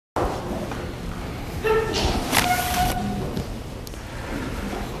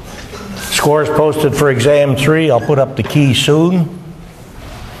Scores posted for exam 3. I'll put up the key soon.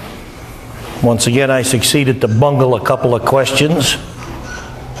 Once again, I succeeded to bungle a couple of questions.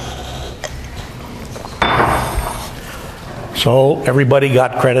 So everybody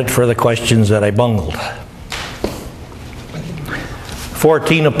got credit for the questions that I bungled.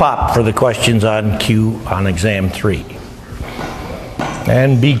 14 a pop for the questions on exam 3.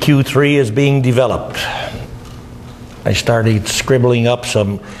 And BQ3 is being developed. I started scribbling up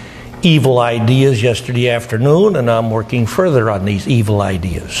some evil ideas yesterday afternoon, and I'm working further on these evil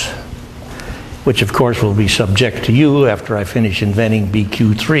ideas, which of course will be subject to you after I finish inventing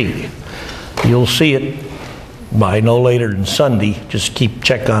BQ3. You'll see it by no later than Sunday. Just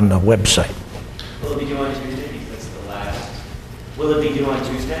check on the website. Will it be due on Tuesday? Because that's the last. Will it be due on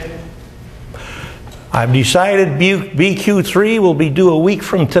Tuesday? I've decided BQ3 will be due a week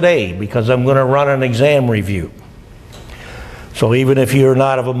from today because I'm going to run an exam review. So even if you're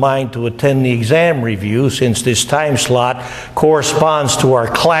not of a mind to attend the exam review, since this time slot corresponds to our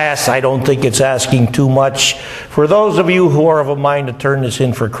class, I don't think it's asking too much for those of you who are of a mind to turn this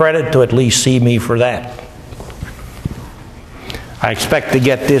in for credit to at least see me for that. I expect to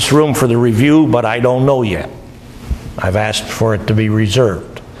get this room for the review, but I don't know yet. I've asked for it to be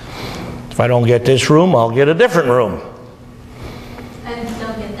reserved. If I don't get this room, I'll get a different room. And if you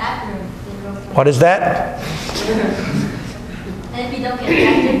don't get that room, what is that? And if you don't get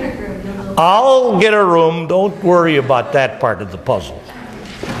that different room, you'll go. I'll get a room. Don't worry about that part of the puzzle.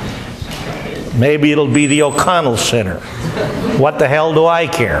 Maybe it'll be the O'Connell Center. What the hell do I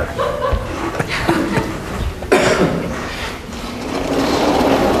care?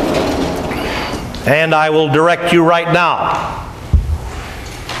 And I will direct you right now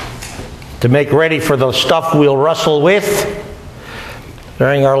to make ready for the stuff we'll wrestle with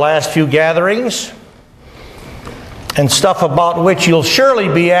during our last few gatherings, and stuff about which you'll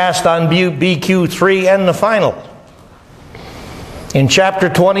surely be asked on BQ3 and the final. In chapter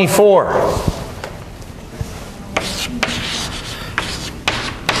 24,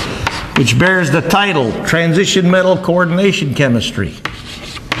 which bears the title, Transition Metal Coordination Chemistry.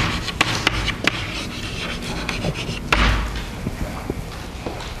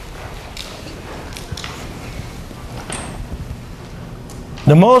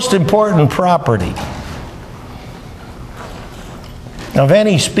 The most important property of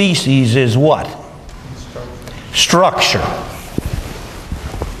any species is what? Structure.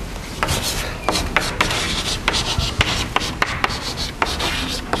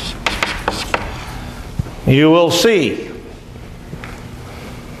 You will see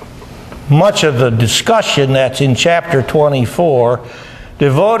much of the discussion that's in chapter 24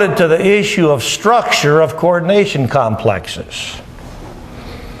 devoted to the issue of structure of coordination complexes,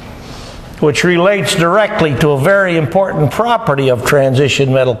 which relates directly to a very important property of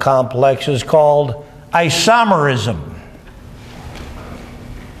transition metal complexes called isomerism.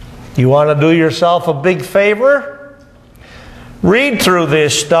 You want to do yourself a big favor? Read through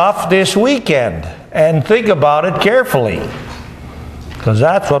this stuff this weekend and think about it carefully, because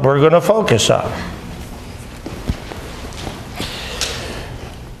that's what we're going to focus on.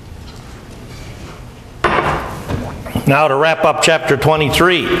 Now to wrap up chapter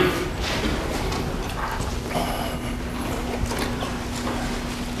 23.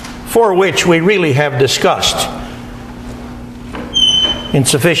 For which we really have discussed in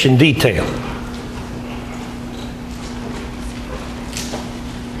sufficient detail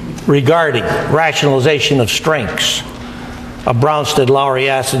regarding rationalization of strengths of Bronsted-Lowry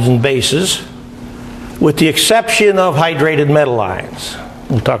acids and bases, with the exception of hydrated metal ions.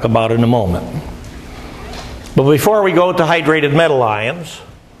 We'll talk about it in a moment. But before we go to hydrated metal ions,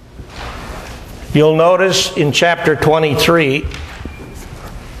 you'll notice in chapter 23,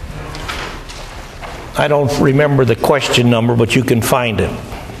 I don't remember the question number, but you can find it.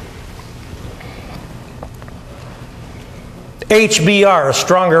 HBr, a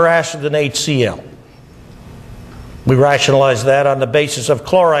stronger acid than HCl. We rationalize that on the basis of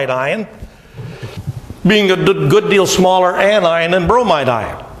chloride ion being a good deal smaller anion than bromide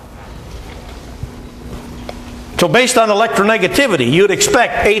ion. So based on electronegativity, you'd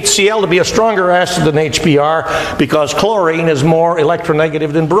expect HCl to be a stronger acid than HBr because chlorine is more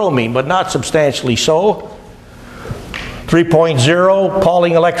electronegative than bromine, but not substantially so. 3.0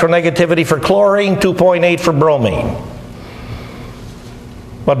 Pauling electronegativity for chlorine, 2.8 for bromine.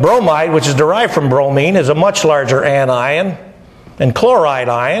 But bromide, which is derived from bromine, is a much larger anion than chloride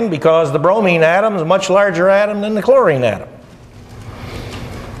ion because the bromine atom is a much larger atom than the chlorine atom.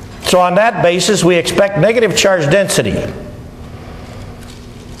 So on that basis, we expect negative charge density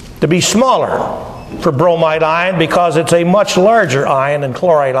to be smaller for bromide ion because it's a much larger ion than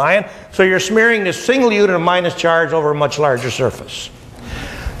chloride ion. So you're smearing this single unit of minus charge over a much larger surface.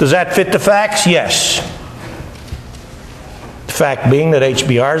 Does that fit the facts? Yes. The fact being that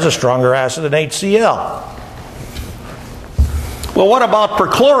HBr is a stronger acid than HCl. Well, what about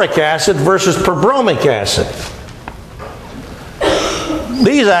perchloric acid versus perbromic acid?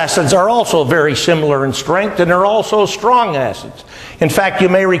 These acids are also very similar in strength, and they're also strong acids. In fact, you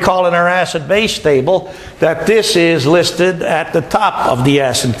may recall in our acid-base table that this is listed at the top of the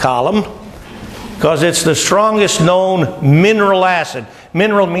acid column because it's the strongest known mineral acid.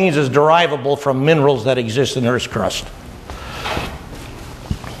 Mineral means it's derivable from minerals that exist in Earth's crust.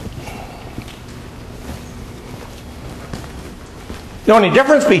 The only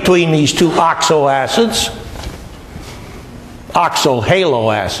difference between these two oxoacids,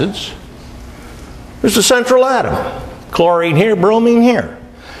 oxohalo acids, is the central atom. Chlorine here, bromine here.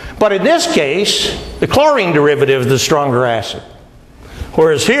 But in this case, the chlorine derivative is the stronger acid.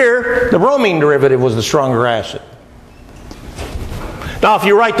 Whereas here, the bromine derivative was the stronger acid. Now, if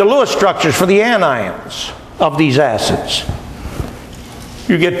you write the Lewis structures for the anions of these acids,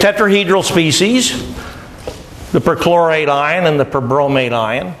 you get tetrahedral species, the perchlorate ion and the perbromate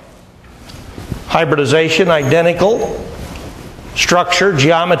ion. Hybridization identical. Structure,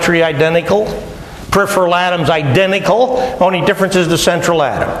 geometry identical. Peripheral atoms identical. Only difference is the central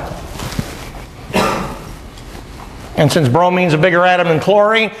atom. And since bromine is a bigger atom than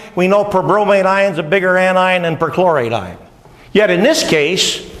chlorine, we know perbromate ion is a bigger anion than perchlorate ion. Yet in this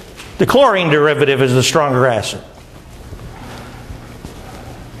case, the chlorine derivative is the stronger acid.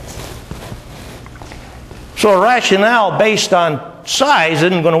 So a rationale based on size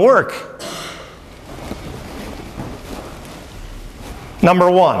isn't going to work.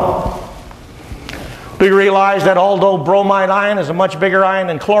 Number one, do you realize that although bromide ion is a much bigger ion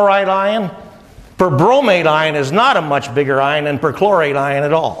than chloride ion, perbromate ion is not a much bigger ion than perchlorate ion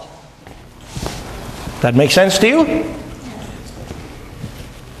at all? That make sense to you?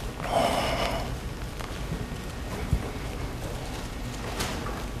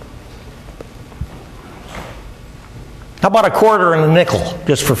 How about a quarter and a nickel,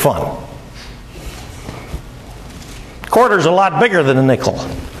 just for fun? Quarter's a lot bigger than a nickel.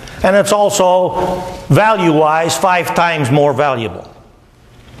 And it's also, value-wise, 5 times more valuable.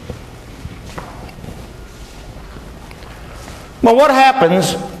 Well, what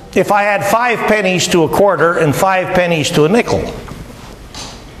happens if I add 5 pennies to a quarter and 5 pennies to a nickel?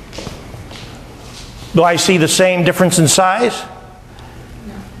 Do I see the same difference in size?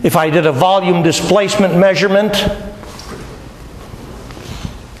 If I did a volume displacement measurement,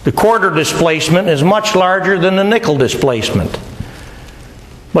 the quarter displacement is much larger than the nickel displacement.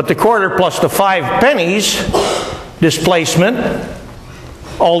 But the quarter plus the 5 pennies displacement,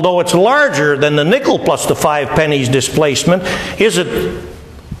 although it's larger than the nickel plus the 5 pennies displacement, isn't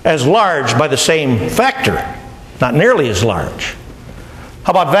as large by the same factor. Not nearly as large.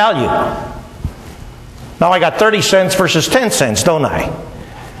 How about value? Now I got 30 cents versus 10 cents, don't I?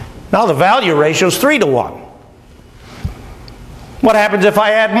 Now the value ratio is 3 to 1. What happens if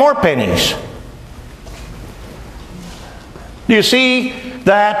I add more pennies? Do you see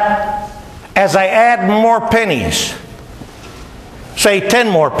that as I add more pennies, say 10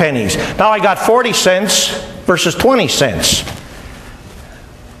 more pennies, now I got 40 cents versus 20 cents.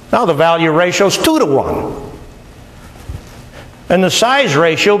 Now the value ratio is 2 to 1. And the size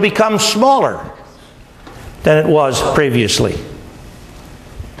ratio becomes smaller than it was previously.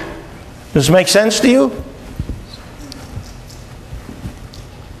 Does this make sense to you?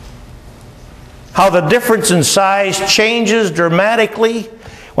 How the difference in size changes dramatically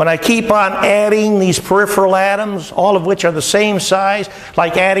when I keep on adding these peripheral atoms, all of which are the same size,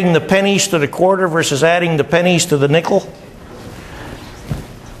 like adding the pennies to the quarter versus adding the pennies to the nickel.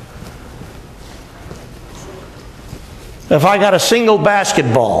 If I got a single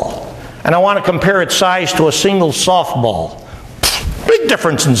basketball and I want to compare its size to a single softball, big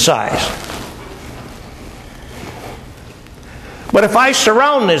difference in size. But if I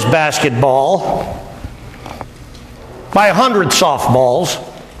surround this basketball by 100 softballs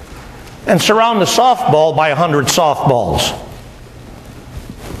and surround the softball by 100 softballs,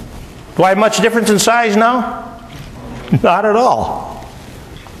 do I have much difference in size now? Not at all.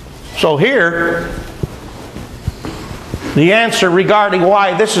 So here, the answer regarding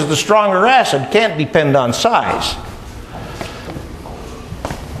why this is the stronger acid can't depend on size.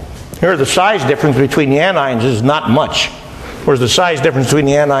 Here, the size difference between the anions is not much, whereas the size difference between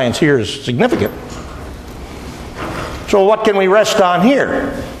the anions here is significant. So what can we rest on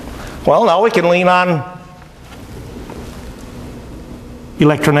here? Well, now we can lean on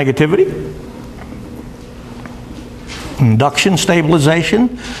electronegativity, Induction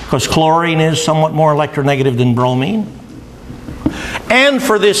stabilization, because chlorine is somewhat more electronegative than bromine. And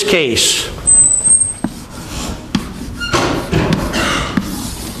for this case,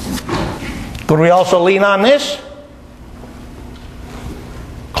 could we also lean on this?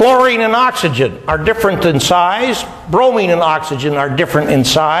 Chlorine and oxygen are different in size. Bromine and oxygen are different in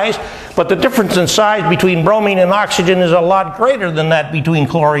size. But the difference in size between bromine and oxygen is a lot greater than that between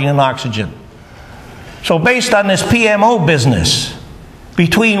chlorine and oxygen. So based on this PMO business,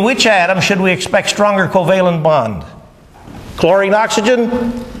 between which atom should we expect stronger covalent bond? Chlorine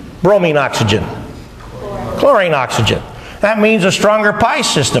oxygen, bromine oxygen. Chlorine oxygen. That means a stronger pi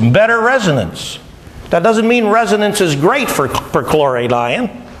system, better resonance. That doesn't mean resonance is great for perchlorate ion,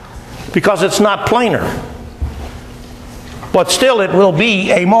 because it's not planar. But still, it will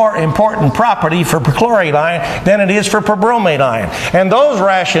be a more important property for perchlorate ion than it is for perbromate ion. And those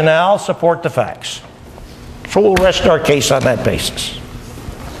rationales support the facts. So we'll rest our case on that basis.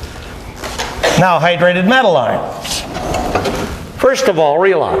 Now, hydrated metal ions. First of all,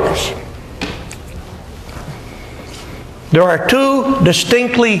 realize there are two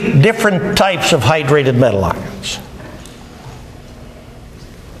distinctly different types of hydrated metal ions.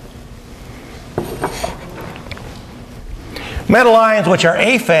 Metal ions which are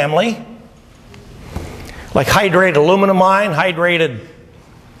A family, like hydrated aluminum ion, hydrated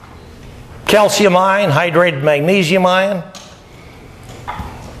calcium ion, hydrated magnesium ion.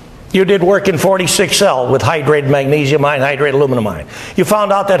 You did work in 46L with hydrated magnesium ion, hydrated aluminum ion. You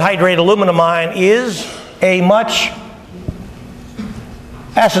found out that hydrated aluminum ion is a much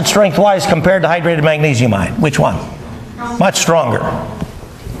acid strength-wise compared to hydrated magnesium ion. Which one? Much stronger.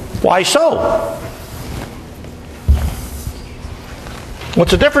 Why so?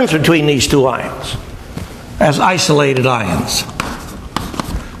 What's the difference between these two ions as isolated ions?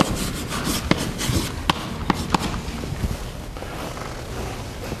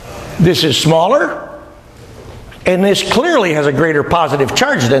 This is smaller, and this clearly has a greater positive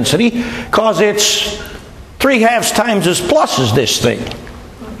charge density because it's 3/2 times as plus as this thing.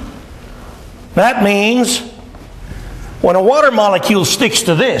 That means when a water molecule sticks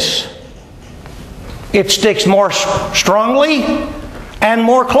to this, it sticks more strongly and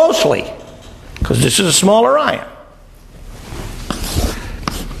more closely, because this is a smaller ion.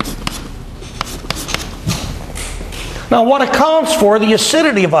 Now, what accounts for the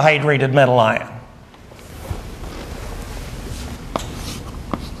acidity of a hydrated metal ion?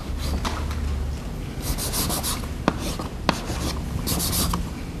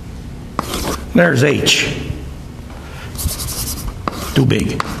 There's H. Too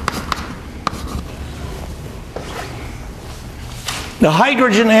big. The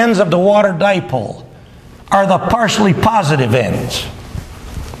hydrogen ends of the water dipole are the partially positive ends.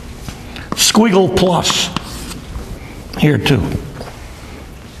 Squiggle plus. Here too.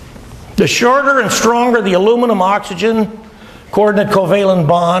 The shorter and stronger the aluminum-oxygen coordinate covalent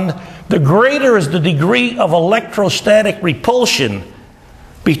bond, the greater is the degree of electrostatic repulsion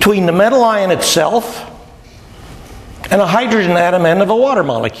between the metal ion itself and a hydrogen atom end of a water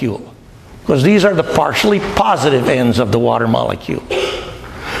molecule, because these are the partially positive ends of the water molecule.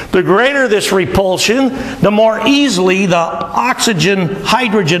 The greater this repulsion, the more easily the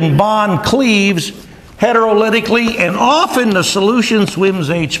oxygen-hydrogen bond cleaves heterolytically, and often the solution swims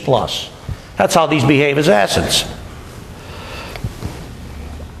H+. That's how these behave as acids.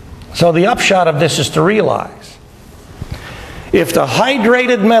 So the upshot of this is to realize, if the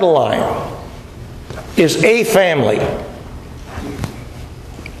hydrated metal ion is A family,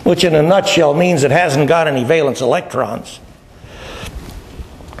 which in a nutshell means it hasn't got any valence electrons,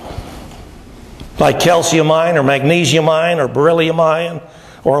 like calcium ion or magnesium ion or beryllium ion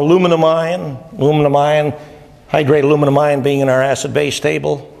or aluminum ion, hydrated aluminum ion being in our acid-base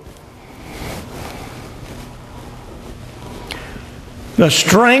table. The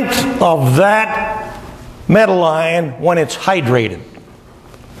strength of that metal ion when it's hydrated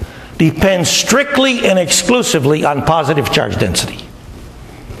depends strictly and exclusively on positive charge density.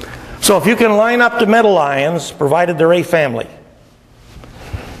 So if you can line up the metal ions, provided they're A family,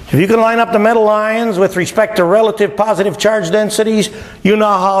 if you can line up the metal ions with respect to relative positive charge densities, you know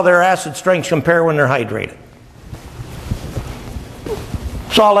how their acid strengths compare when they're hydrated.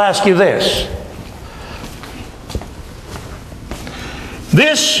 So I'll ask you this.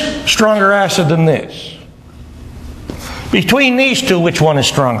 This stronger acid than this. Between these two, which one is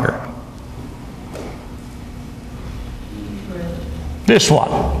stronger? This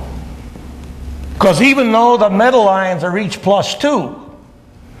one. Because even though the metal ions are each +2,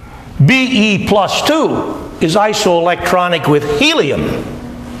 Be+2 is isoelectronic with helium.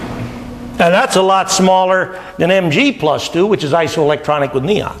 And that's a lot smaller than Mg plus 2, which is isoelectronic with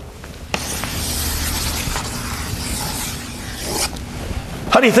neon.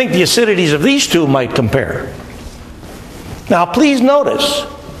 How do you think the acidities of these two might compare? Now, please notice,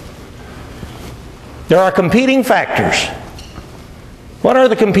 there are competing factors. What are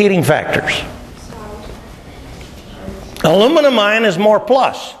the competing factors? Aluminum ion is more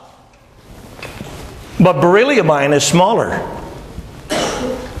plus, but beryllium ion is smaller.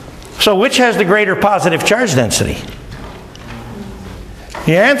 So which has the greater positive charge density?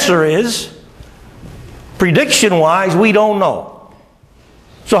 The answer is, prediction-wise, we don't know.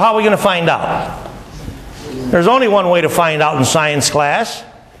 So how are we going to find out? There's only one way to find out in science class.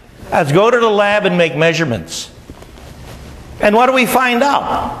 That's go to the lab and make measurements. And what do we find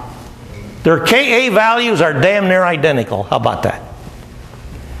out? Their Ka values are damn near identical. How about that?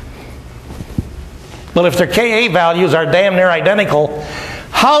 Well, if their Ka values are damn near identical,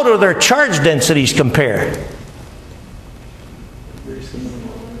 how do their charge densities compare?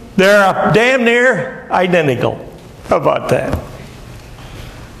 They're damn near identical. How about that?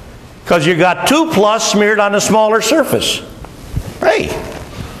 Because you got 2 plus smeared on a smaller surface. Hey.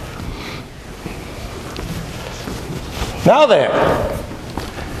 Now then,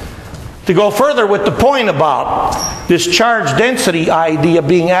 to go further with the point about this charge density idea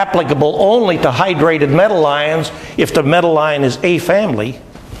being applicable only to hydrated metal ions if the metal ion is A family,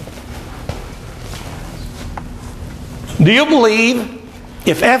 do you believe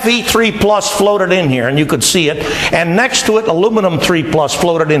if Fe3 plus floated in here and you could see it, and next to it aluminum 3 plus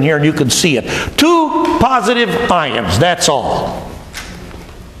floated in here and you could see it, 2 positive ions, that's all.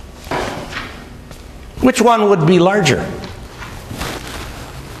 Which one would be larger?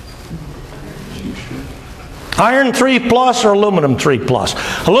 Iron 3 plus or aluminum 3 plus?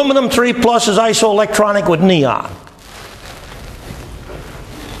 Aluminum 3 plus is isoelectronic with neon.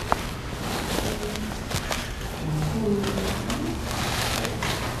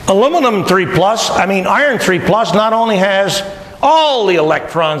 Aluminum 3 plus, iron 3 plus not only has all the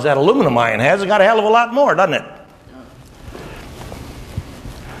electrons that aluminum ion has, it's got a hell of a lot more, doesn't it?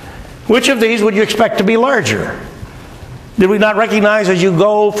 Which of these would you expect to be larger? Did we not recognize as you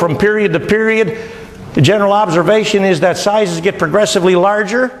go from period to period, the general observation is that sizes get progressively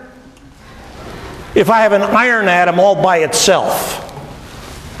larger? If I have an iron atom all by itself,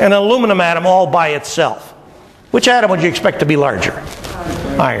 and an aluminum atom all by itself, which atom would you expect to be larger?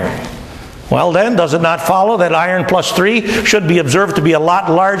 Iron. Well then, does it not follow that iron plus 3 should be observed to be a lot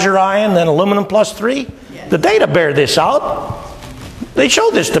larger ion than aluminum plus 3? Yes. The data bear this out. They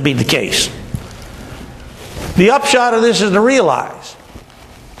show this to be the case. The upshot of this is to realize,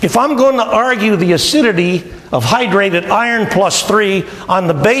 if I'm going to argue the acidity of hydrated iron plus 3 on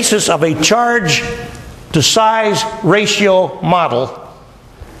the basis of a charge to size ratio model,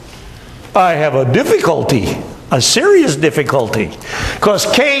 I have a difficulty. A serious difficulty. Because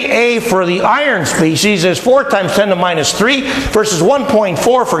Ka for the iron species is 4 times 10 to minus 3 versus 1.4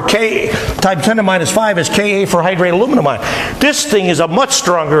 for K times 10 to minus 5 is Ka for hydrated aluminum ion. This thing is a much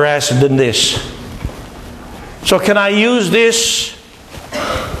stronger acid than this. So can I use this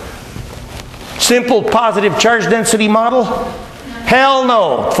simple positive charge density model? Hell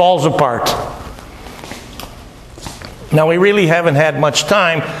no. It falls apart. Now we really haven't had much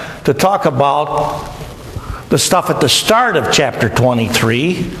time to talk about the stuff at the start of chapter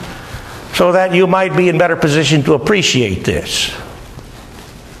 23, so that you might be in better position to appreciate this.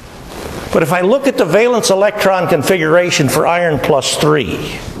 But if I look at the valence electron configuration for iron plus 3,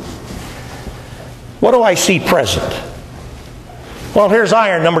 what do I see present? Well, here's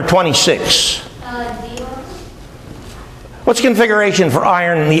iron, number 26. What's configuration for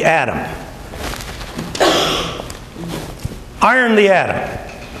iron in the atom? Iron in the atom.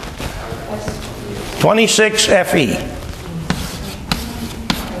 26 Fe.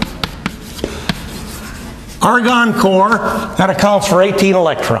 Argon core, that accounts for 18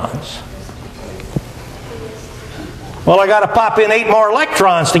 electrons. Well, I got to pop in 8 more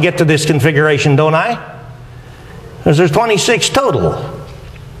electrons to get to this configuration, don't I? Because there's 26 total.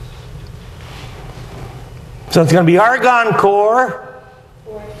 So it's going to be argon core,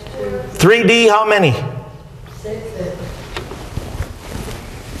 3D, how many? 6.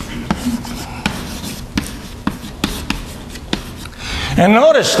 And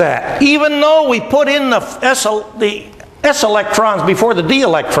notice that, even though we put in the S electrons before the D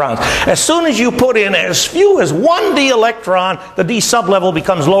electrons, as soon as you put in as few as 1 D electron, the D sublevel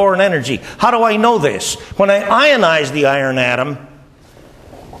becomes lower in energy. How do I know this? When I ionize the iron atom,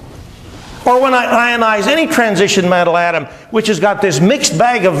 or when I ionize any transition metal atom which has got this mixed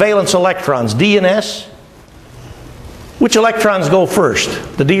bag of valence electrons, D and S, Which electrons go first,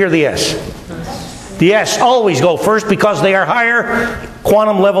 the D or the S? The S always go first because they are higher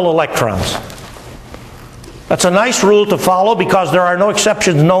quantum level electrons. That's a nice rule to follow because there are no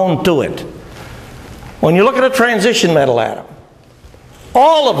exceptions known to it. When you look at a transition metal atom,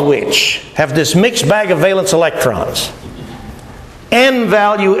 all of which have this mixed bag of valence electrons, N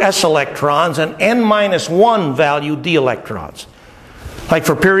value S electrons and N-1 value D electrons. Like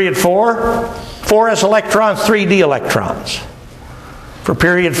for period 4, 4 S electrons, 3 D electrons. For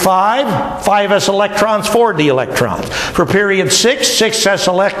period 5, 5 S electrons, 4 D electrons. For period 6, 6 S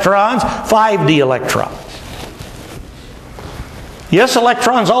electrons, 5 D electrons. The S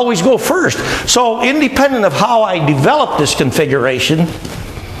electrons always go first. So independent of how I develop this configuration,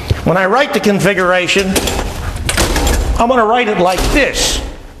 when I write the configuration, I'm going to write it like this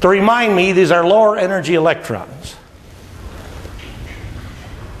to remind me these are lower energy electrons.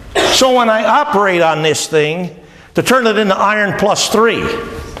 So when I operate on this thing to turn it into iron plus 3,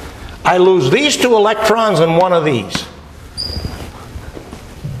 I lose these 2 electrons and one of these.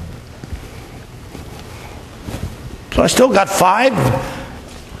 So I still got 5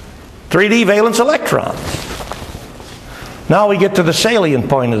 3D valence electrons. Now we get to the salient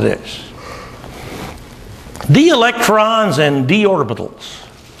point of this. D electrons and D orbitals.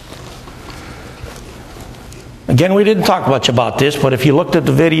 Again, we didn't talk much about this, but if you looked at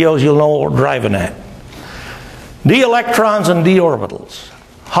the videos, you'll know what we're driving at. D electrons and D orbitals.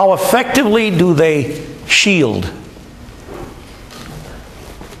 How effectively do they shield?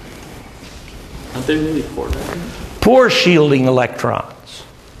 Aren't they really poor? Poor shielding electrons.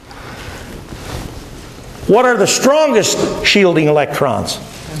 What are the strongest shielding electrons?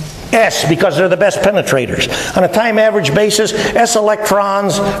 S, because they're the best penetrators. On a time average basis, S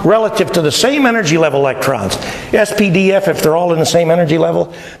electrons relative to the same energy level electrons, SPDF if they're all in the same energy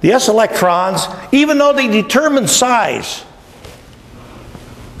level, the S electrons, even though they determine size,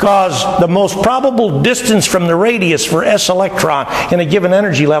 because the most probable distance from the radius for S electron in a given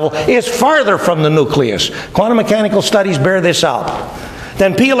energy level is farther from the nucleus. Quantum mechanical studies bear this out.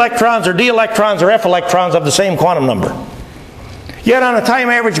 Then P electrons or D electrons or F electrons of the same quantum number. Yet on a time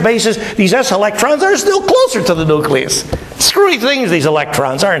average basis, these S electrons are still closer to the nucleus. Screwy things, these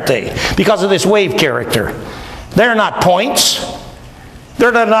electrons, aren't they? Because of this wave character. They're not points.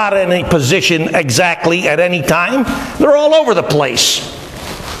 They're not in any position exactly at any time. They're all over the place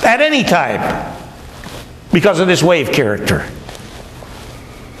at any time because of this wave character.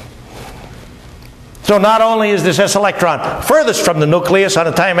 So not only is this S electron furthest from the nucleus on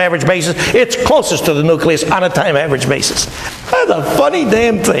a time average basis, it's closest to the nucleus on a time average basis. That's a funny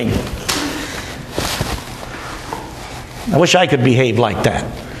damn thing. I wish I could behave like that.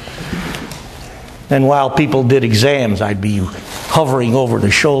 And while people did exams, I'd be hovering over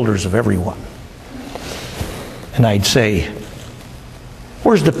the shoulders of everyone. And I'd say,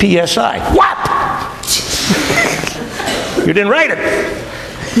 "Where's the PSI?" "What?" "You didn't write it."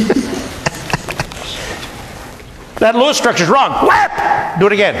 "That Lewis structure's wrong." "What?" "Do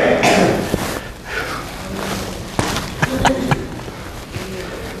it again."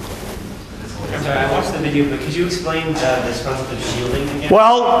 Sorry, I watched the video, but could you explain this concept of shielding again?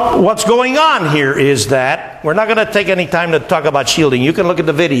 Well, what's going on here is that, we're not going to take any time to talk about shielding. You can look at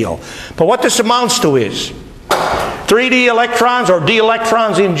the video. But what this amounts to is, 3D electrons or D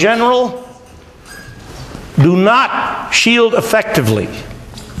electrons in general do not shield effectively.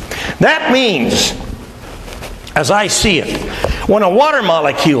 That means, as I see it, when a water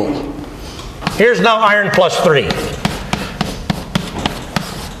molecule, here's now iron plus 3.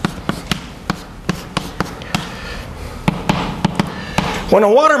 When a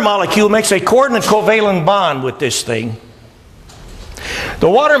water molecule makes a coordinate covalent bond with this thing, the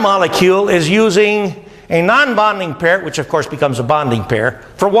water molecule is using a non-bonding pair, which of course becomes a bonding pair,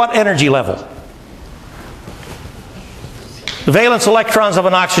 for what energy level? The valence electrons of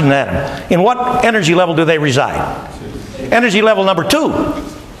an oxygen atom. In what energy level do they reside? Energy level number 2.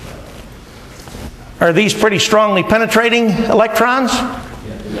 Are these pretty strongly penetrating electrons?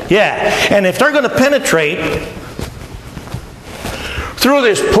 Yeah. And if they're going to penetrate through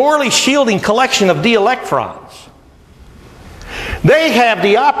this poorly shielding collection of D electrons, they have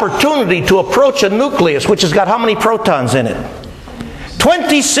the opportunity to approach a nucleus which has got how many protons in it?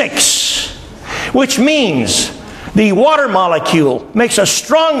 26. Which means the water molecule makes a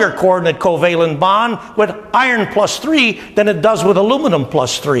stronger coordinate covalent bond with iron plus 3 than it does with aluminum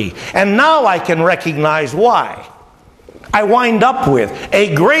plus 3. And now I can recognize why. I wind up with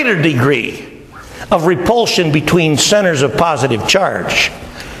a greater degree of repulsion between centers of positive charge,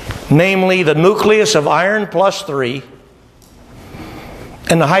 namely the nucleus of iron plus 3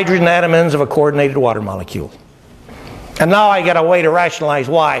 and the hydrogen atom ends of a coordinated water molecule. And now I got a way to rationalize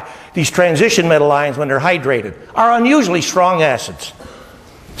why these transition metal ions, when they're hydrated, are unusually strong acids.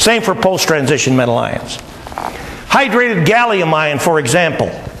 Same for post-transition metal ions. Hydrated gallium ion, for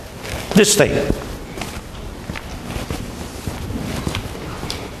example, this thing.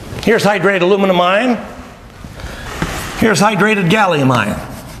 Here's hydrated aluminum ion. Here's hydrated gallium ion.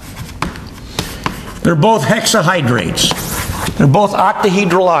 They're both hexahydrates. They're both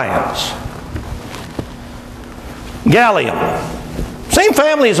octahedral ions. Gallium, same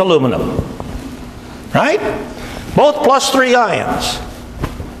family as aluminum, right? Both +3 ions.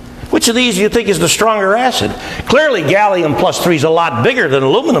 Which of these do you think is the stronger acid? Clearly gallium +3 is a lot bigger than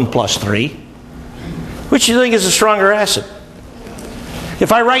aluminum +3. Which do you think is the stronger acid?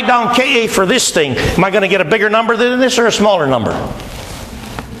 If I write down Ka for this thing, am I going to get a bigger number than this or a smaller number?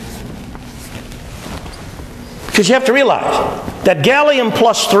 Because you have to realize that gallium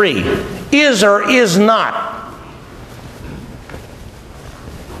 +3 is or is not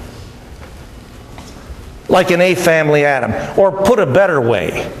like an A family atom, or put a better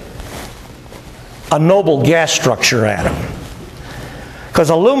way, a noble gas structure atom. Because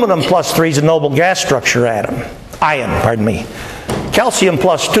aluminum +3 is a noble gas structure ion, pardon me. Calcium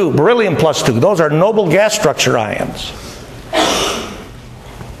 +2, beryllium +2, those are noble gas structure ions.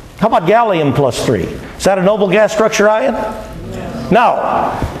 How about gallium +3? Is that a noble gas structure ion?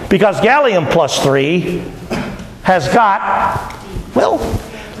 No, because gallium +3 has got, well,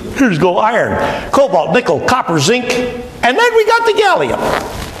 here's go iron, cobalt, nickel, copper, zinc, and then we got the gallium.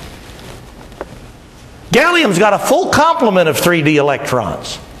 Gallium's got a full complement of 3d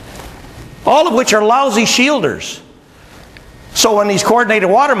electrons, all of which are lousy shielders. So when these coordinated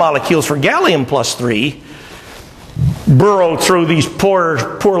water molecules for gallium +3 burrow through these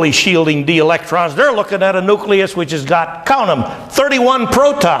poorly shielding d electrons, they're looking at a nucleus which has got, count them, 31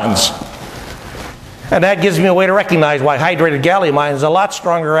 protons. And that gives me a way to recognize why hydrated gallium ion is a lot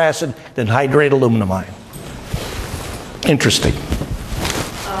stronger acid than hydrated aluminum ion. Interesting.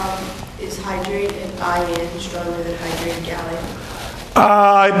 Is hydrated ion stronger than hydrated gallium?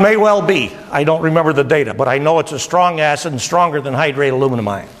 It may well be. I don't remember the data, but I know it's a strong acid and stronger than hydrated aluminum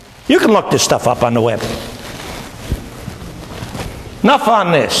ion. You can look this stuff up on the web. Enough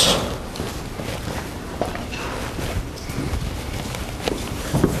on this.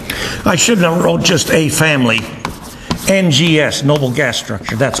 I shouldn't have wrote just A family. NGS, noble gas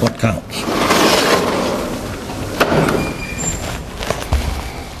structure, that's what counts.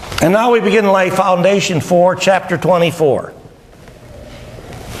 And now we begin to lay foundation for chapter 24.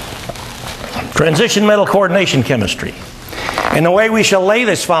 Transition metal coordination chemistry. And the way we shall lay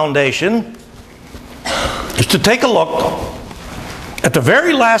this foundation is to take a look at the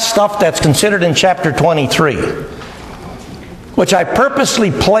very last stuff that's considered in chapter 23, which I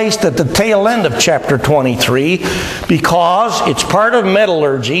purposely placed at the tail end of chapter 23 because it's part of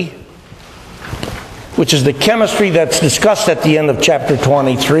metallurgy, which is the chemistry that's discussed at the end of chapter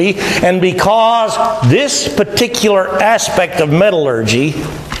 23, and because this particular aspect of metallurgy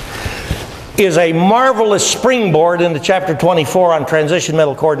is a marvelous springboard into chapter 24 on transition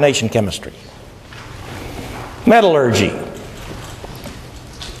metal coordination chemistry. Metallurgy.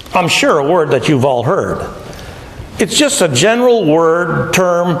 I'm sure a word that you've all heard. It's just a general word,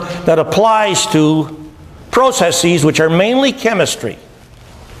 term, that applies to processes which are mainly chemistry,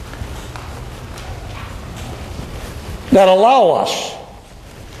 that allow us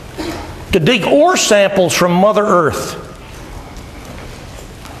to dig ore samples from Mother Earth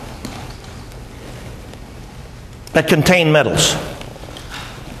that contain metals,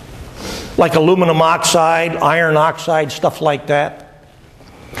 like aluminum oxide, iron oxide, stuff like that.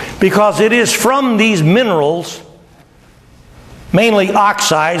 Because it is from these minerals, mainly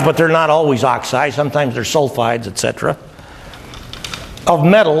oxides, but they're not always oxides, sometimes they're sulfides, etc., of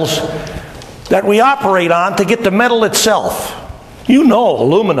metals that we operate on to get the metal itself. You know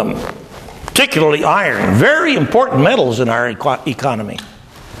aluminum, particularly iron, very important metals in our economy.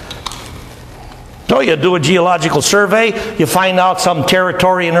 So you do a geological survey, you find out some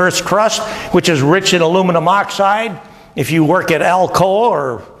territory in Earth's crust which is rich in aluminum oxide. If you work at Alcoa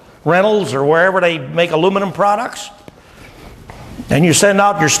or Reynolds or wherever they make aluminum products, and you send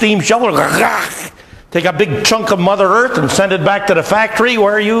out your steam shovel, take a big chunk of Mother Earth and send it back to the factory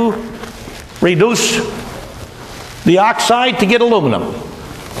where you reduce the oxide to get aluminum.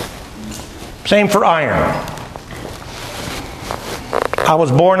 Same for iron. I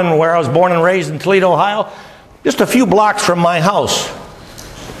was born and raised in Toledo, Ohio. Just a few blocks from my house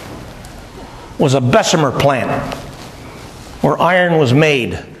was a Bessemer plant where iron was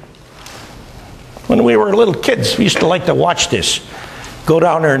made. When we were little kids, we used to like to watch this. Go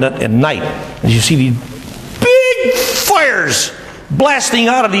down there at night, and you see these big fires blasting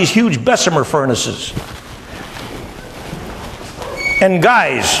out of these huge Bessemer furnaces. And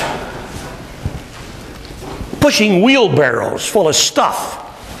guys pushing wheelbarrows full of stuff.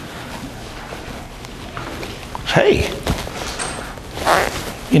 Hey,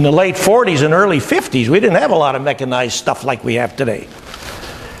 in the late 40s and early 50s, we didn't have a lot of mechanized stuff like we have today.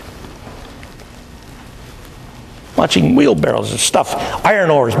 Watching wheelbarrows of stuff, iron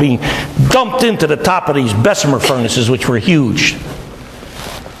ores being dumped into the top of these Bessemer furnaces, which were huge.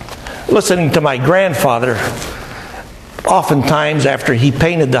 Listening to my grandfather, oftentimes after he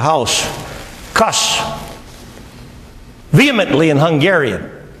painted the house, cuss vehemently in Hungarian,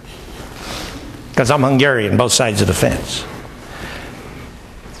 because I'm Hungarian, both sides of the fence.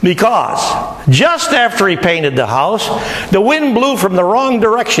 Because just after he painted the house, the wind blew from the wrong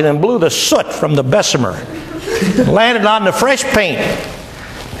direction and blew the soot from the Bessemer, landed on the fresh paint,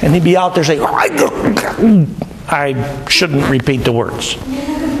 and he'd be out there saying, I shouldn't repeat the words,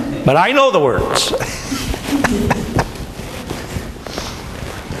 but I know the words.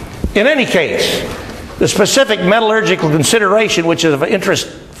 In any case, the specific metallurgical consideration which is of interest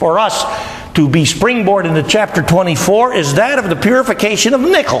for us to be springboard into chapter 24 is that of the purification of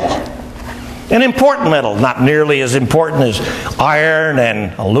nickel. An important metal, not nearly as important as iron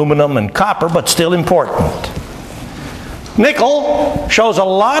and aluminum and copper, but still important. Nickel shows a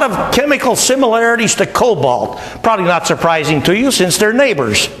lot of chemical similarities to cobalt. Probably not surprising to you since they're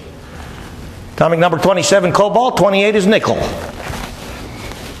neighbors. Atomic number 27 cobalt, 28 is nickel.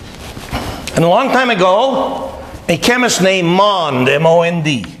 And a long time ago, a chemist named Mond,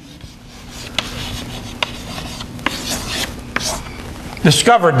 M-O-N-D,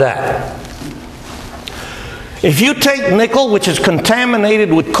 discovered that if you take nickel, which is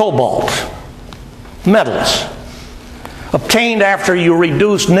contaminated with cobalt, metals, obtained after you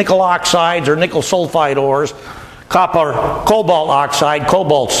reduce nickel oxides or nickel sulfide ores, copper, cobalt oxide,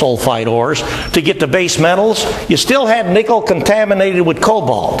 cobalt sulfide ores, to get the base metals, you still had nickel contaminated with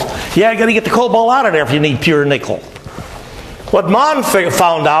cobalt. Yeah, you got to get the cobalt out of there if you need pure nickel. What Mond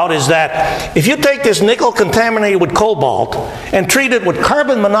found out is that if you take this nickel contaminated with cobalt and treat it with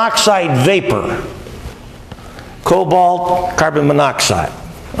carbon monoxide vapor, cobalt, carbon monoxide.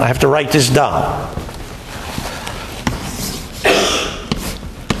 I have to write this down.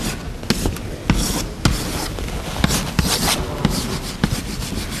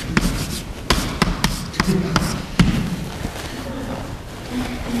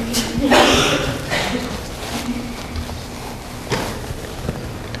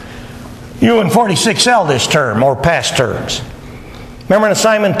 You in 46L this term, or past terms. Remember in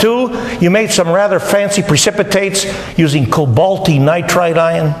assignment 2, you made some rather fancy precipitates using cobalty nitride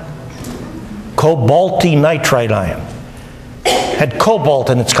ion? Cobalty nitride ion. Had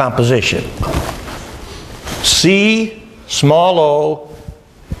cobalt in its composition. C, small o,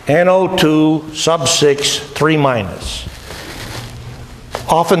 NO2, sub 6, 3 minus.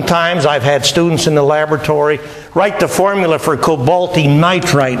 Oftentimes I've had students in the laboratory write the formula for cobalty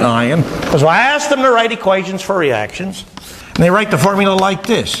nitride ion, because I ask them to write equations for reactions, and they write the formula like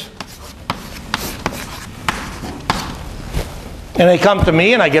this. And they come to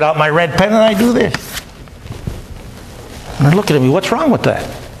me, and I get out my red pen, and I do this. And they're looking at me, what's wrong with that?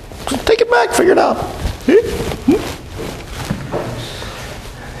 Take it back, figure it out.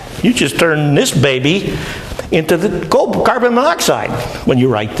 You just turn this baby into the carbon monoxide when you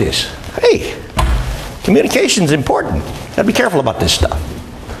write this. Hey, communication's important. Gotta be careful about this stuff.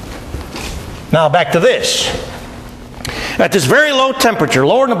 Now back to this. At this very low temperature,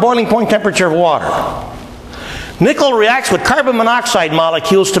 lower than the boiling point temperature of water, nickel reacts with carbon monoxide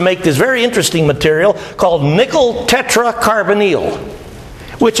molecules to make this very interesting material called nickel tetracarbonyl,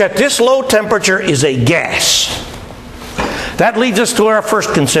 which at this low temperature is a gas. That leads us to our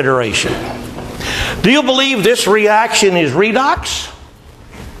first consideration. Do you believe this reaction is redox?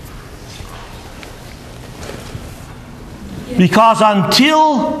 Because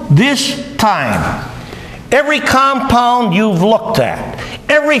until this time, every compound you've looked at,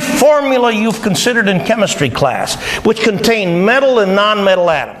 every formula you've considered in chemistry class, which contain metal and non-metal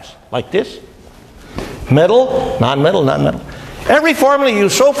atoms, like this, metal, non-metal, non-metal. Every formula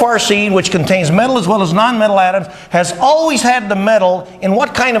you've so far seen which contains metal as well as non-metal atoms has always had the metal in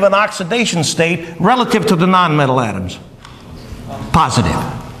what kind of an oxidation state relative to the non-metal atoms? Positive.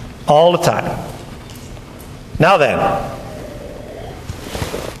 All the time. Now then,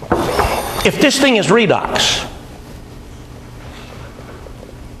 if this thing is redox,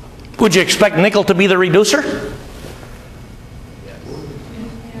 would you expect nickel to be the reducer?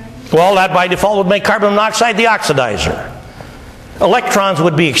 Well, that by default would make carbon monoxide the oxidizer. Electrons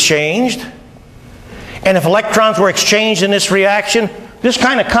would be exchanged, And if electrons were exchanged in this reaction, this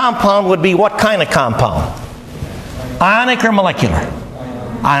kind of compound would be what kind of compound? Ionic or molecular?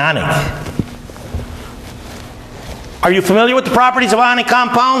 Ionic. Are you familiar with the properties of ionic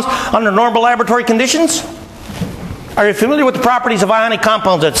compounds under normal laboratory conditions? Are you familiar with the properties of ionic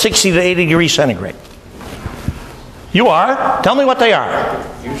compounds at 60 to 80 degrees centigrade? You are? Tell me what they are.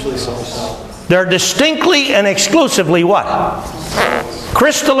 Usually solids. They're distinctly and exclusively what?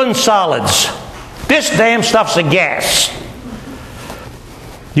 Crystalline solids. This damn stuff's a gas.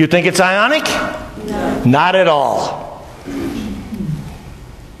 Do you think it's ionic? No. Not at all.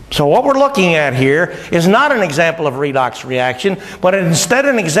 So what we're looking at here is not an example of redox reaction, but instead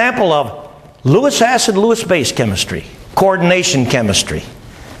an example of Lewis acid, Lewis base chemistry, coordination chemistry.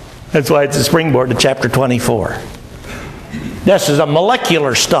 That's why it's a springboard to chapter 24. This is a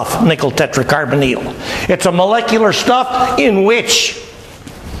molecular stuff, nickel tetracarbonyl. It's a molecular stuff in which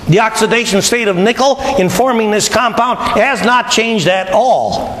the oxidation state of nickel in forming this compound has not changed at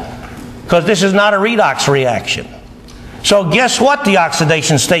all, because this is not a redox reaction. So guess what the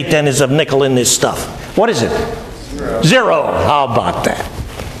oxidation state then is of nickel in this stuff? What is it? Zero. How about that?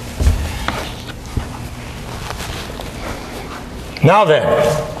 Now then,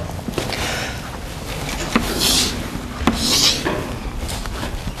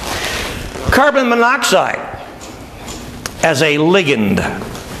 carbon monoxide as a ligand.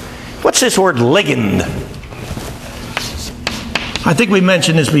 What's this word ligand? I think we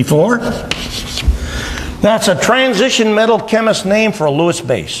mentioned this before. That's a transition metal chemist name for a Lewis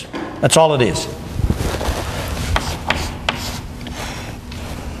base. That's all it is.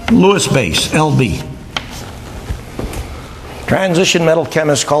 Lewis base, LB. Transition metal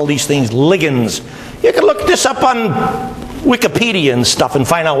chemists call these things ligands. You can look this up on Wikipedia and stuff and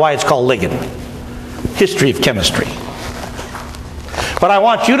find out why it's called ligand. History of chemistry. What I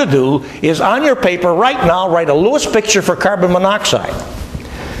want you to do is on your paper right now write a Lewis picture for carbon monoxide.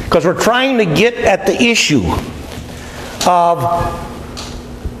 Because we're trying to get at the issue of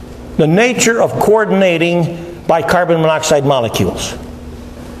the nature of coordinating by carbon monoxide molecules.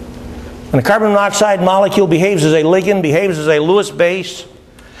 When a carbon monoxide molecule behaves as a ligand, behaves as a Lewis base,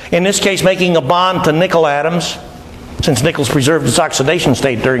 in this case making a bond to nickel atoms, since nickel's preserved its oxidation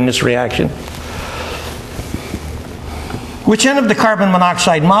state during this reaction. Which end of the carbon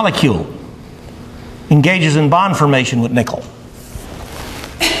monoxide molecule engages in bond formation with nickel?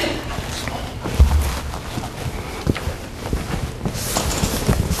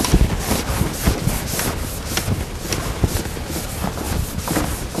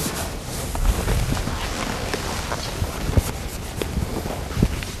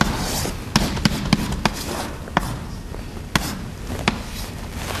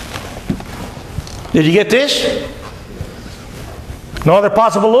 Did you get this? No other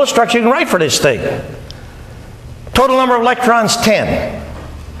possible Lewis structure you can write for this thing. Total number of electrons, 10.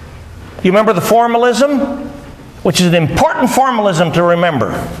 You remember the formalism? Which is an important formalism to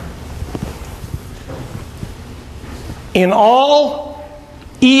remember. In all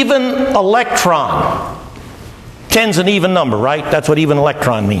even electron, 10's an even number, right? That's what even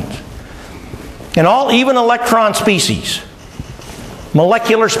electron means. In all even electron species,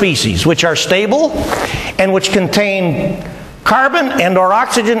 molecular species, which are stable and which contain carbon and or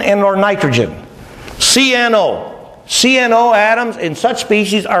oxygen and or nitrogen, CNO atoms in such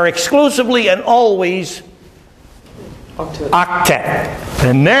species are exclusively and always octet.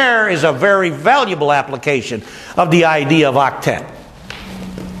 And there is a very valuable application of the idea of octet.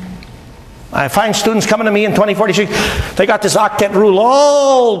 I find students coming to me in 2046, they got this octet rule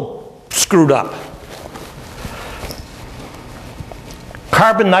all screwed up.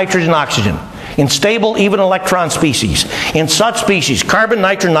 Carbon, nitrogen, oxygen. In stable, even electron species. In such species, carbon,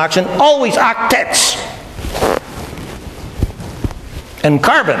 nitrogen, oxygen, always octets. And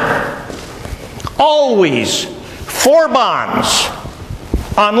carbon, always 4 bonds,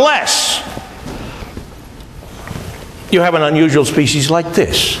 unless you have an unusual species like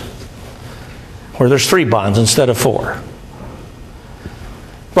this, where there's 3 bonds instead of 4.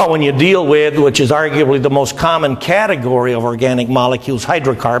 But when you deal with, which is arguably the most common category of organic molecules,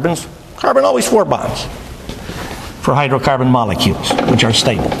 hydrocarbons, carbon always 4 bonds for hydrocarbon molecules, which are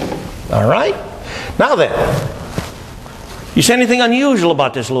stable. All right? Now then, you see anything unusual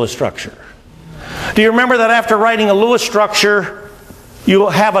about this Lewis structure? Do you remember that after writing a Lewis structure, you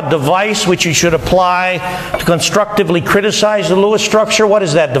have a device which you should apply to constructively criticize the Lewis structure? What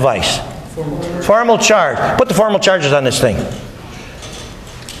is that device? Formal charge. Put the formal charges on this thing.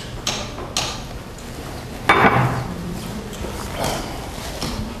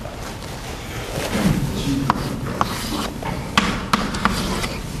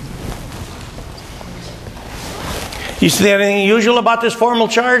 see anything unusual about this formal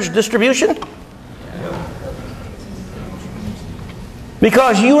charge distribution?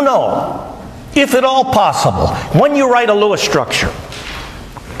 Because you know, if at all possible, when you write a Lewis structure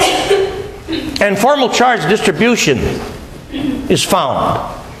and formal charge distribution is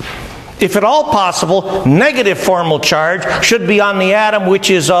found, if at all possible, negative formal charge should be on the atom which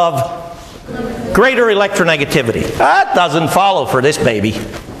is of greater electronegativity. That doesn't follow for this baby.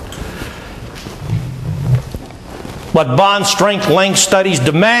 But bond strength length studies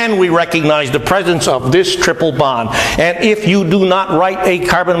demand we recognize the presence of this triple bond. And if you do not write a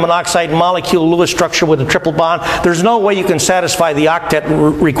carbon monoxide molecule Lewis structure with a triple bond, there's no way you can satisfy the octet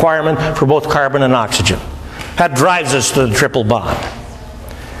requirement for both carbon and oxygen. That drives us to the triple bond.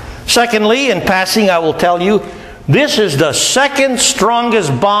 Secondly, in passing, I will tell you, this is the second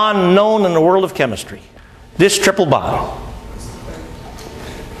strongest bond known in the world of chemistry. This triple bond.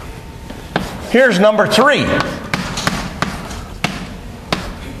 Here's number 3.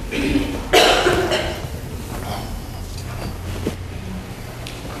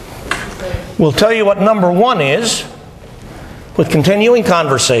 We'll tell you what number 1 is with continuing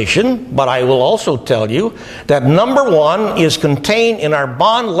conversation, but I will also tell you that number 1 is contained in our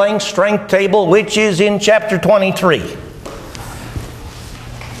bond length strength table, which is in chapter 23.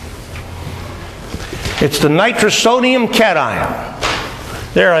 It's the nitrosodium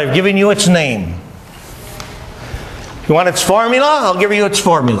cation. There, I've given you its name. You want its formula? I'll give you its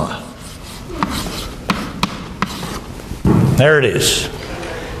formula. There it is.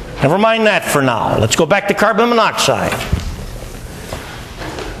 Never mind that for now. Let's go back to carbon monoxide.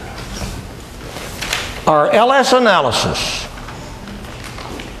 Our LS analysis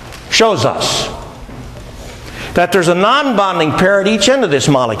shows us that there's a non-bonding pair at each end of this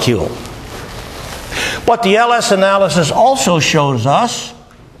molecule. But the LS analysis also shows us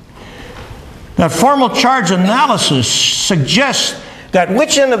that formal charge analysis suggests that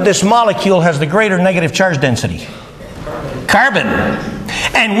which end of this molecule has the greater negative charge density? Carbon.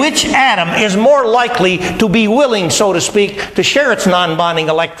 And which atom is more likely to be willing, so to speak, to share its non-bonding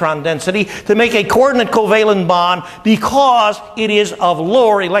electron density to make a coordinate covalent bond because it is of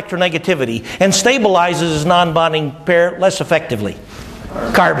lower electronegativity and stabilizes its non-bonding pair less effectively?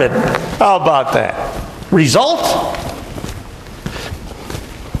 Carbon. How about that? Result?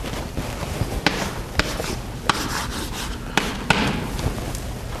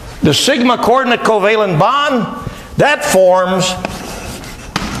 The sigma coordinate covalent bond, that forms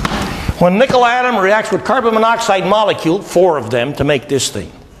when nickel atom reacts with carbon monoxide molecule, 4 of them to make this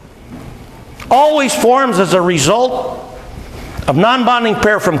thing. Always forms as a result of non-bonding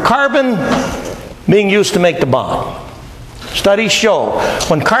pair from carbon being used to make the bond. Studies show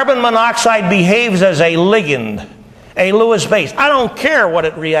when carbon monoxide behaves as a ligand, a Lewis base, I don't care what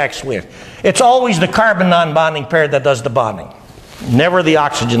it reacts with. It's always the carbon non-bonding pair that does the bonding, never the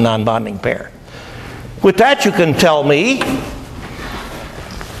oxygen non-bonding pair. With that, you can tell me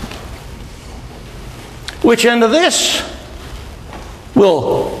which end of this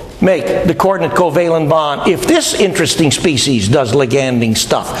will make the coordinate covalent bond if this interesting species does liganding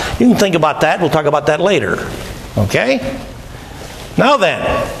stuff. You can think about that. We'll talk about that later. Okay? Now then,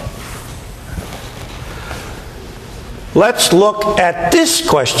 let's look at this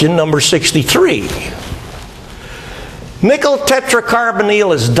question, number 63. Nickel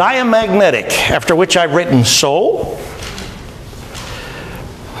tetracarbonyl is diamagnetic, after which I've written so.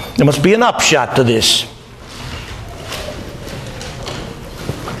 There must be an upshot to this.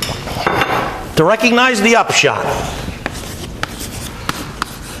 To recognize the upshot,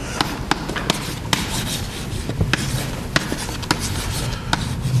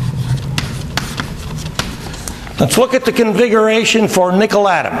 let's look at the configuration for nickel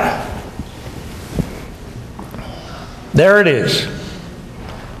atom. There it is.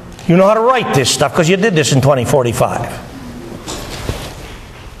 You know how to write this stuff because you did this in 2045.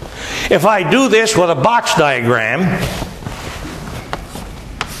 If I do this with a box diagram,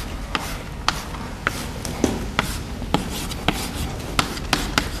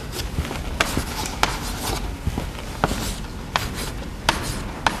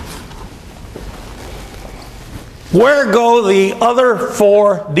 where go the other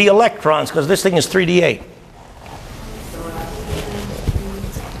 4 d electrons? Because this thing is 3d8.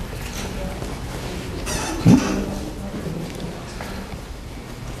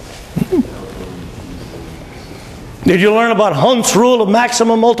 Did you learn about Hund's rule of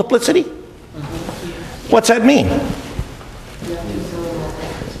maximum multiplicity? What's that mean?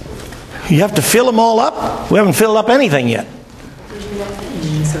 You have to fill them all up? We haven't filled up anything yet.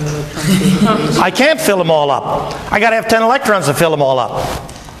 I can't fill them all up. I got to have 10 electrons to fill them all up.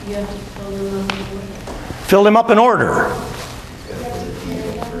 Fill them up in order.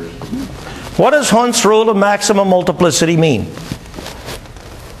 What does Hund's rule of maximum multiplicity mean?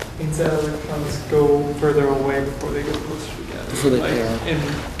 Means that electrons go further away before they go closer together. Before they Like, pair.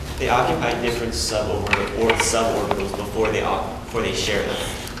 They occupy different suborbitals before they share them.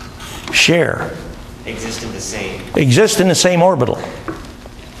 Share. Exist in the same. Exist in the same orbital.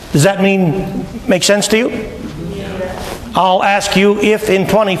 Does that make sense to you? I'll ask you if in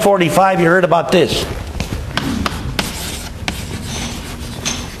 2045 you heard about this.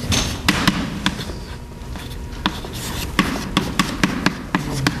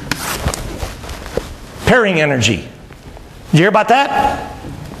 Pairing energy. Did you hear about that?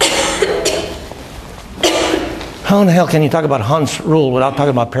 How in the hell can you talk about Hund's rule without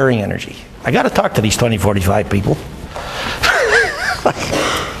talking about pairing energy? I got to talk to these 2045 people.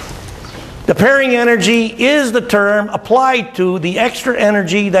 The pairing energy is the term applied to the extra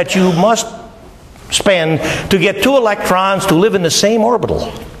energy that you must spend to get two electrons to live in the same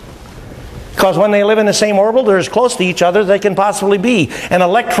orbital. Because when they live in the same orbital, they're as close to each other as they can possibly be. And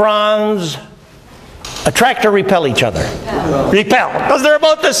electrons attract or repel each other? Repel. Because they're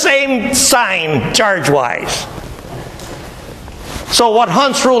about the same sign, charge-wise. So what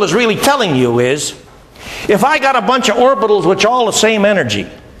Hund's rule is really telling you is, if I got a bunch of orbitals which are all the same energy,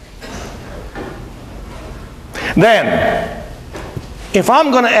 then if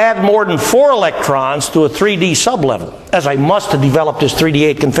I'm going to add more than 4 electrons to a 3D sublevel, as I must to develop this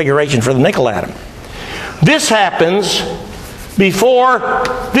 3D8 configuration for the nickel atom, this happens before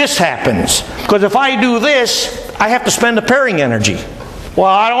this happens. Because if I do this, I have to spend a pairing energy. Well,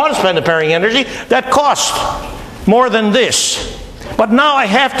 I don't want to spend a pairing energy. That costs more than this. But now I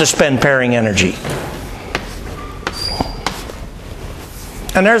have to spend pairing energy.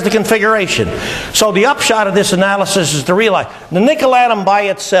 And there's the configuration. So the upshot of this analysis is to realize the nickel atom by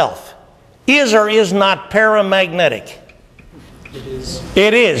itself is or is not paramagnetic. it is.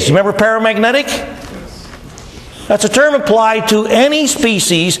 It is. Remember paramagnetic? That's a term applied to any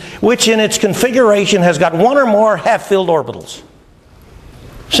species which in its configuration has got one or more half-filled orbitals.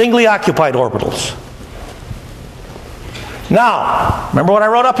 Singly occupied orbitals. Now, remember what I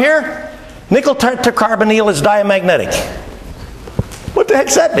wrote up here? Nickel tetracarbonyl is diamagnetic. What the heck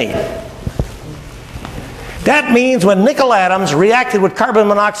does that mean? That means when nickel atoms reacted with carbon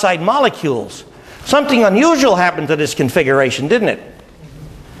monoxide molecules, something unusual happened to this configuration, didn't it?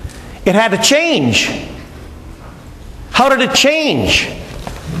 It had to change. How did it change?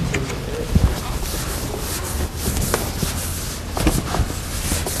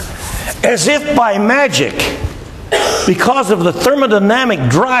 As if by magic, because of the thermodynamic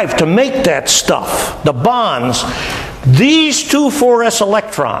drive to make that stuff, the bonds, these two 4s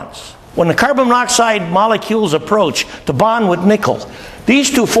electrons, when the carbon monoxide molecules approach to bond with nickel,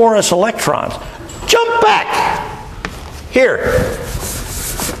 these two 4s electrons jump back. Here.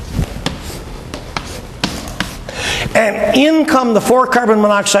 And in come the 4 carbon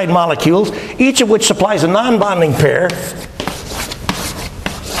monoxide molecules, each of which supplies a non-bonding pair,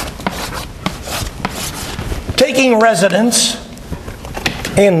 taking residence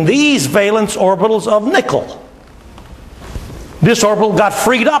in these valence orbitals of nickel. This orbital got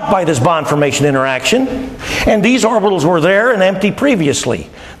freed up by this bond formation interaction, and these orbitals were there and empty previously.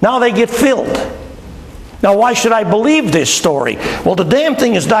 Now they get filled. Now why should I believe this story? Well, the damn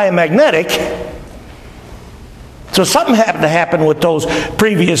thing is diamagnetic, so something happened to happen with those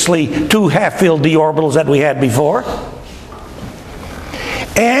previously 2 half-filled d orbitals that we had before.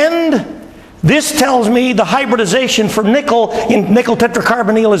 And this tells me the hybridization for nickel in nickel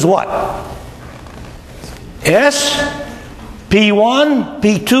tetracarbonyl is what? S, P1,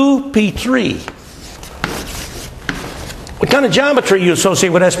 P2, P3. What kind of geometry you associate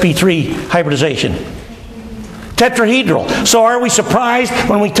with sp3 hybridization? Tetrahedral. So are we surprised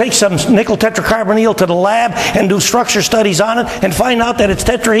when we take some nickel tetracarbonyl to the lab and do structure studies on it and find out that it's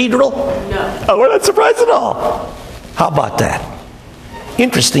tetrahedral? No. Oh, we're not surprised at all. How about that?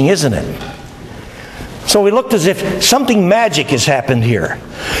 Interesting, isn't it? So we looked as if something magic has happened here.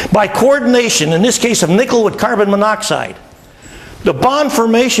 By coordination, in this case of nickel with carbon monoxide, the bond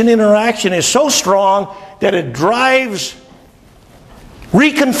formation interaction is so strong that it drives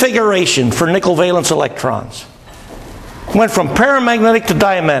reconfiguration for nickel valence electrons. Went from paramagnetic to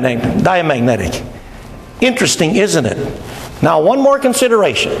diamagnetic. Interesting, isn't it? Now, one more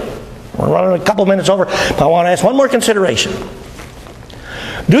consideration. We're running a couple minutes over. I want to ask one more consideration.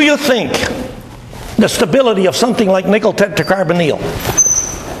 Do you think the stability of something like nickel tetracarbonyl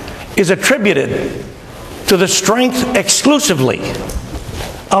is attributed to the strength exclusively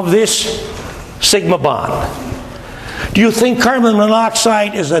of this sigma bond? Do you think carbon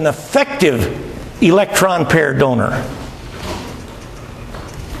monoxide is an effective electron pair donor.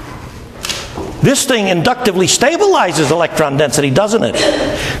 This thing inductively stabilizes electron density, doesn't it?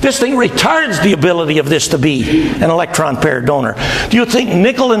 This thing retards the ability of this to be an electron pair donor. Do you think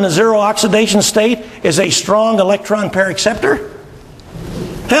nickel in the zero oxidation state is a strong electron pair acceptor?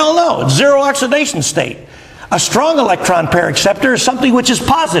 Hell no, it's zero oxidation state. A strong electron pair acceptor is something which is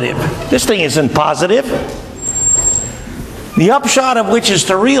positive. This thing isn't positive. The upshot of which is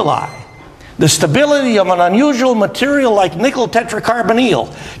to realize the stability of an unusual material like nickel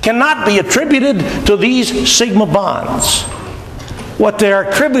tetracarbonyl cannot be attributed to these sigma bonds. What they are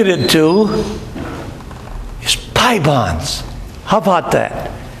attributed to is pi bonds. How about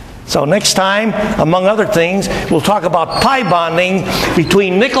that? So next time, among other things, we'll talk about pi bonding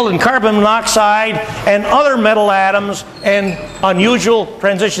between nickel and carbon monoxide and other metal atoms and unusual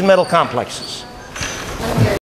transition metal complexes.